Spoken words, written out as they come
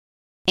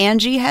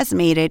Angie has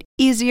made it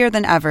easier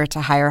than ever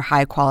to hire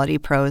high-quality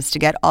pros to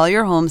get all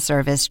your home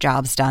service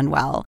jobs done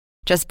well.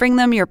 Just bring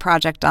them your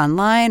project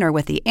online or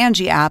with the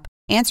Angie app,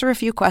 answer a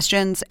few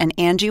questions, and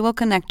Angie will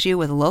connect you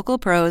with local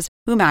pros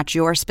who match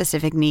your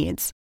specific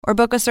needs. Or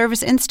book a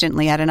service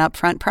instantly at an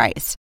upfront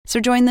price. So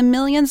join the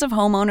millions of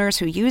homeowners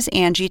who use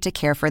Angie to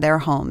care for their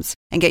homes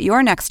and get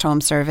your next home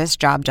service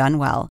job done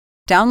well.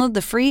 Download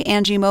the free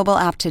Angie mobile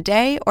app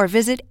today or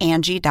visit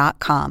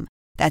Angie.com.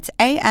 That's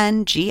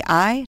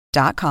ANGI.com.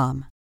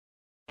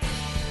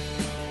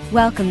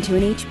 Welcome to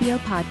an HBO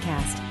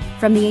podcast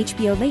from the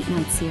HBO Late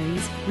Night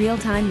series, Real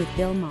Time with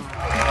Bill Maher.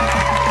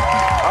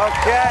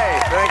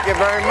 Okay, thank you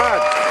very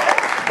much.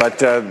 But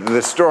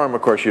the storm,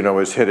 of course, you know,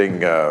 is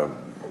hitting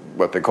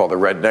what they call the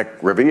Redneck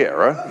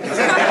Riviera.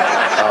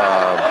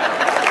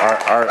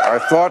 Our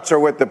thoughts are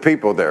with the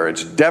people there.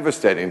 It's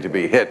devastating to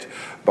be hit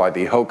by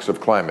the hoax of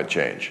climate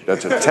change.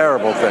 That's a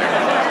terrible thing.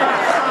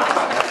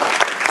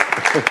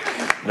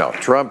 No,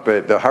 Trump,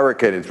 the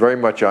hurricane is very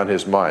much on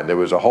his mind. There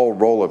was a whole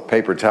roll of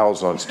paper towels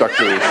stuck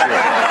to his shirt.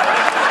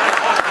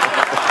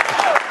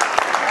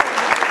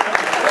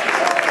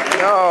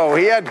 No,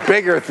 he had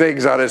bigger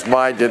things on his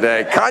mind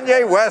today.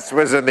 Kanye West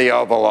was in the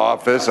Oval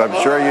Office. I'm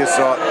sure you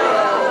saw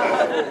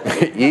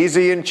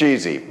Easy and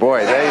Cheesy.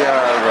 Boy, they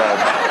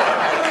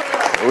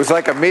are... it was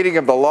like a meeting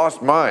of the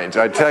lost minds.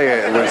 I tell you,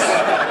 it was...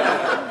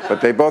 But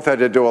they both had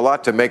to do a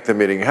lot to make the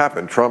meeting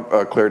happen. Trump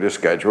cleared his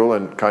schedule,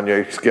 and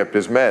Kanye skipped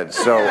his meds.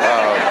 So,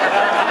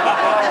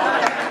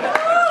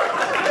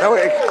 no,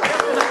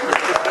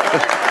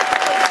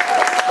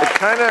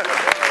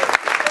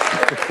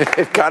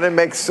 it kind of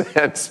makes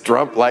sense.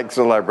 Trump likes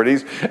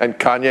celebrities, and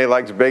Kanye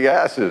likes big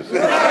asses.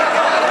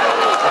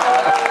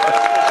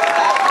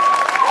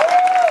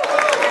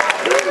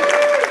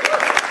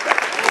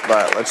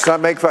 But let's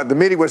not make fun. The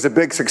meeting was a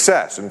big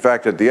success. In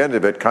fact, at the end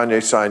of it,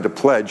 Kanye signed a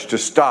pledge to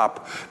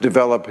stop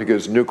developing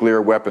his nuclear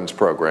weapons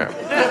program.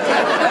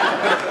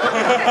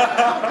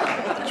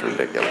 It's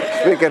ridiculous.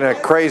 Speaking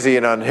of crazy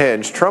and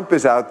unhinged, Trump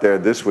is out there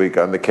this week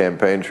on the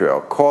campaign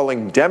trail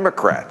calling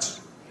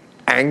Democrats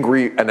an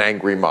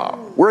angry mob.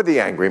 We're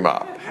the angry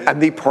mob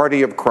and the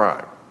party of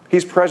crime.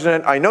 He's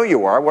president. I know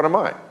you are. What am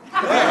I?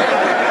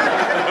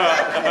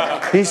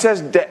 He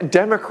says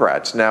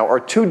Democrats now are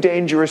too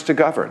dangerous to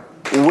govern.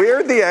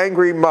 We're the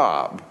angry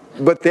mob,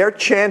 but they're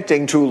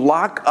chanting to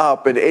lock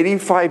up an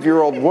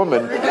 85-year-old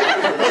woman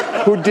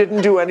who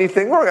didn't do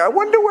anything wrong. I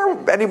wonder where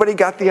anybody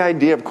got the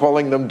idea of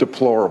calling them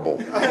deplorable.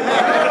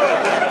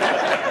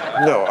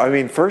 No, I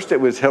mean, first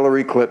it was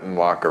Hillary Clinton,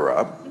 lock her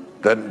up.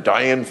 Then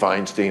Dianne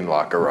Feinstein,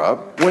 lock her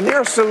up. When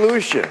their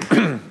solution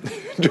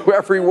to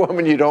every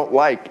woman you don't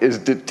like is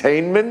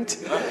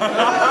detainment,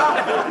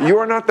 you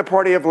are not the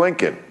party of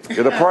Lincoln.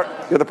 You're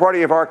the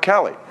party of R.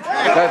 Kelly.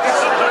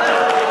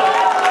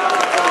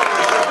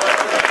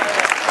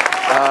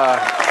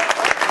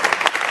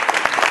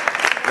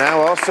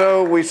 Now,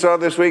 also, we saw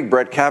this week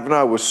Brett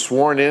Kavanaugh was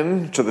sworn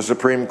in to the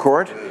Supreme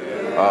Court.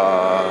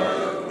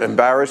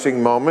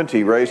 Embarrassing moment.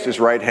 He raised his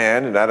right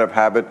hand and, out of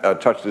habit,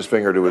 touched his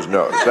finger to his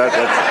nose.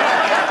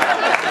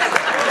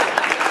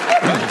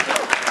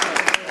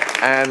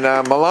 And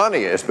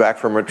Melania is back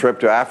from her trip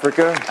to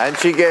Africa, and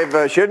she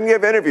didn't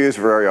give interviews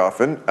very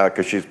often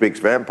because she speaks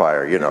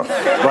vampire, you know.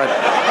 But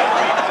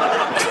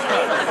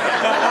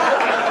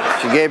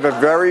she gave a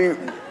very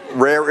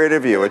rare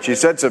interview, and she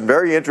said some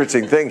very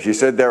interesting things. She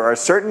said there are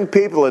certain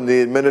people in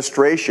the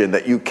administration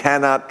that you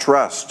cannot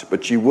trust,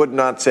 but she would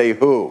not say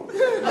who.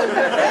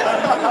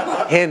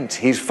 Hint,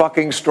 he's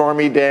fucking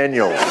Stormy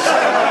Daniels.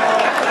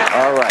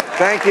 All right,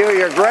 thank you,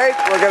 you're great.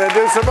 We're going to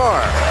do some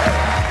more.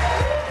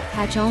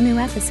 Catch all new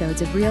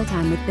episodes of Real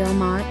Time with Bill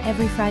Maher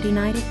every Friday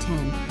night at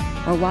 10,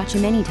 or watch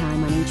him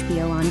anytime on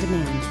HBO On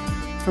Demand.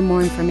 For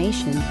more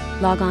information,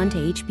 log on to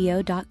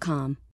HBO.com.